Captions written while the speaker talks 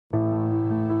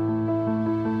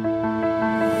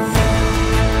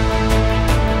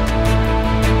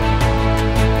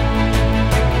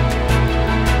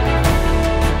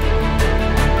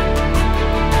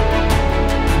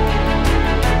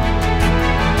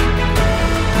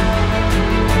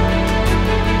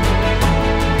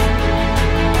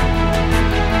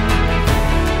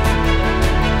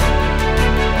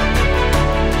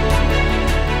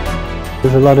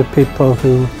there's a lot of people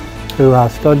who are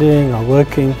studying or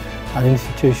working at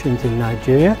institutions in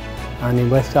Nigeria and in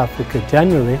West Africa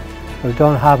generally who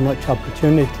don't have much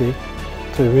opportunity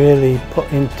to really put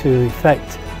into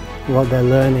effect what they're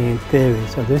learning in theory.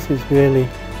 So this is really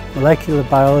molecular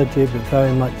biology, but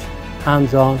very much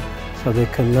hands-on, so they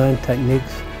can learn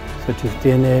techniques such as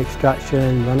DNA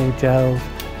extraction, running gels,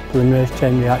 polymerase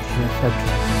chain reaction,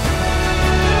 etc.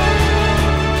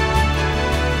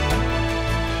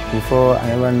 Before, I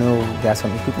never know there are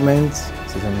some equipment,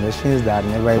 some machines that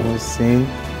I've never even seen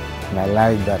in my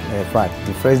life. That, in fact,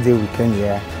 the first day we came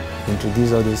here, they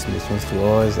introduced all these machines to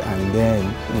us, and then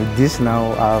with this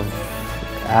now, I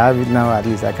have it now. At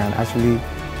least I can actually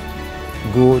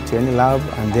go to any lab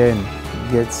and then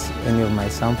get any of my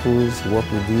samples, work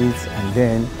with it, and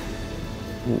then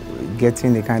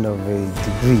getting a kind of a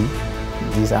degree.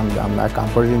 I'm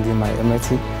currently doing my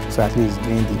MSc, so at least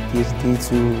doing the PhD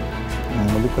to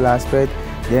molecular aspect.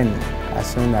 Then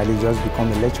as soon as I just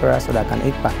become a lecturer, so that I can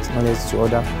impact knowledge to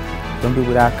other young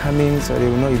people that are coming, so they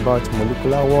will know about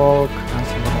molecular work and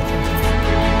so on.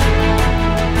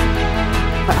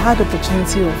 I had the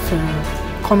opportunity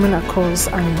of coming across,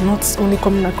 and not only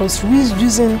coming across,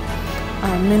 using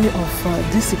many of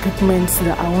these equipments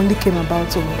that I only came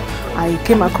about, or I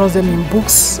came across them in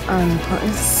books, and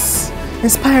it's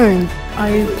inspiring.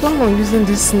 I plan on using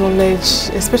this knowledge,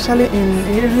 especially in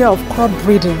the area of crop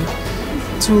breeding,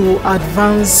 to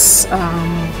advance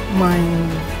my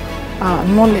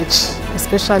knowledge,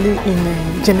 especially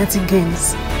in genetic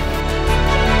gains.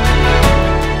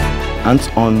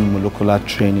 Hands-on molecular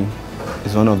training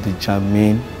is one of the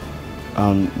germane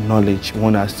knowledge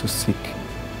one has to seek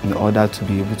in order to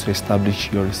be able to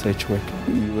establish your research work.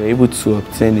 You were able to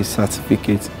obtain a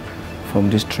certificate from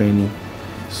this training.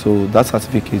 So that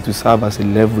certificate will serve as a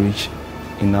leverage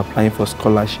in applying for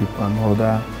scholarship and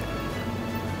other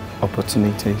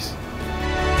opportunities.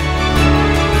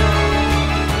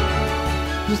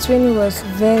 The training was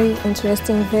very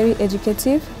interesting, very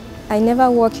educative. I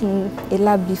never worked in a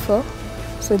lab before,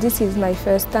 so this is my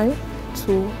first time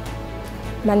to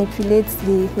manipulate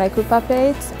the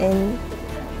micropipettes and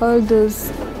all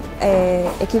those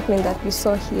equipment that we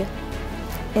saw here.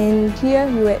 And here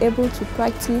we were able to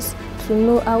practice, to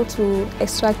know how to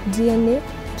extract DNA,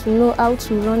 to know how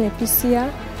to run a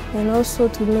PCR, and also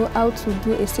to know how to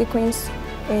do a sequence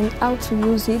and how to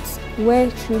use it, where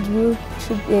should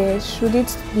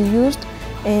it be used,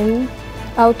 and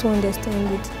how to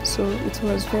understand it. So it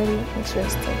was very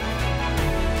interesting.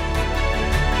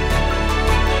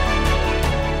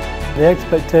 The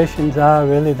expectations are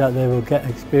really that they will get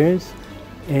experience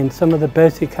in some of the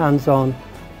basic hands-on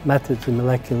methods in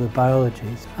molecular biology.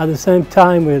 At the same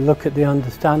time, we look at the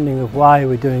understanding of why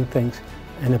we're doing things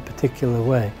in a particular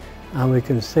way, and we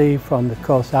can see from the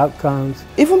course outcomes.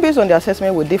 Even based on the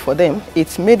assessment we did for them,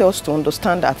 it's made us to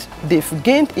understand that they've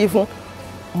gained even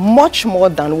much more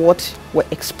than what were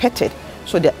expected.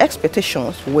 So their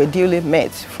expectations were duly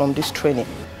met from this training.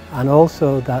 And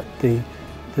also that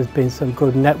there's been some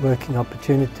good networking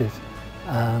opportunities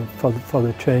for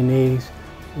the trainees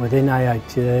within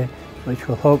IITA, which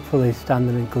will hopefully stand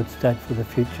them in good stead for the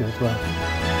future as well.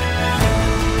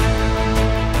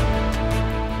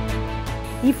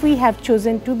 If we have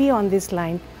chosen to be on this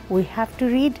line, we have to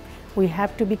read, we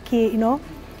have to be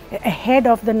ahead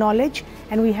of the knowledge,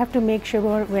 and we have to make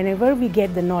sure whenever we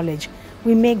get the knowledge,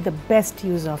 we make the best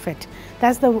use of it.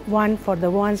 That's the one for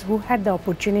the ones who had the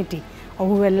opportunity or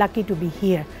who were lucky to be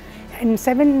here. And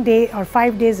 7 days or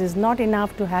 5 days is not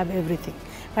enough to have everything,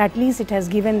 but at least it has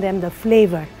given them the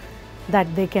flavor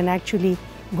that they can actually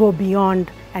go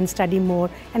beyond and study more.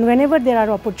 And whenever there are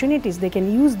opportunities, they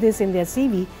can use this in their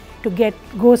CV to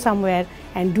go somewhere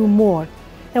and do more.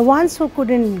 The ones who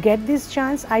couldn't get this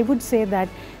chance, I would say that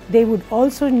they would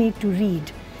also need to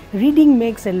read. Reading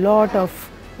makes a lot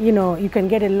of, you can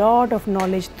get a lot of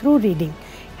knowledge through reading.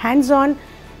 Hands-on,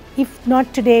 if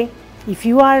not today, if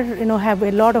you are, have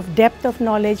a lot of depth of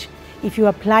knowledge, if you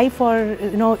apply for,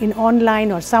 in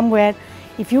online or somewhere,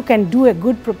 if you can do a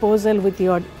good proposal with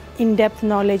your in-depth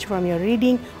knowledge from your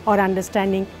reading or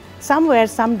understanding, somewhere,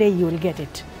 someday you will get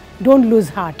it. Don't lose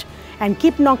heart and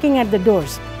keep knocking at the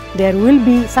doors. There will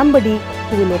be somebody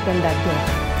who will open that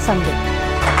door someday.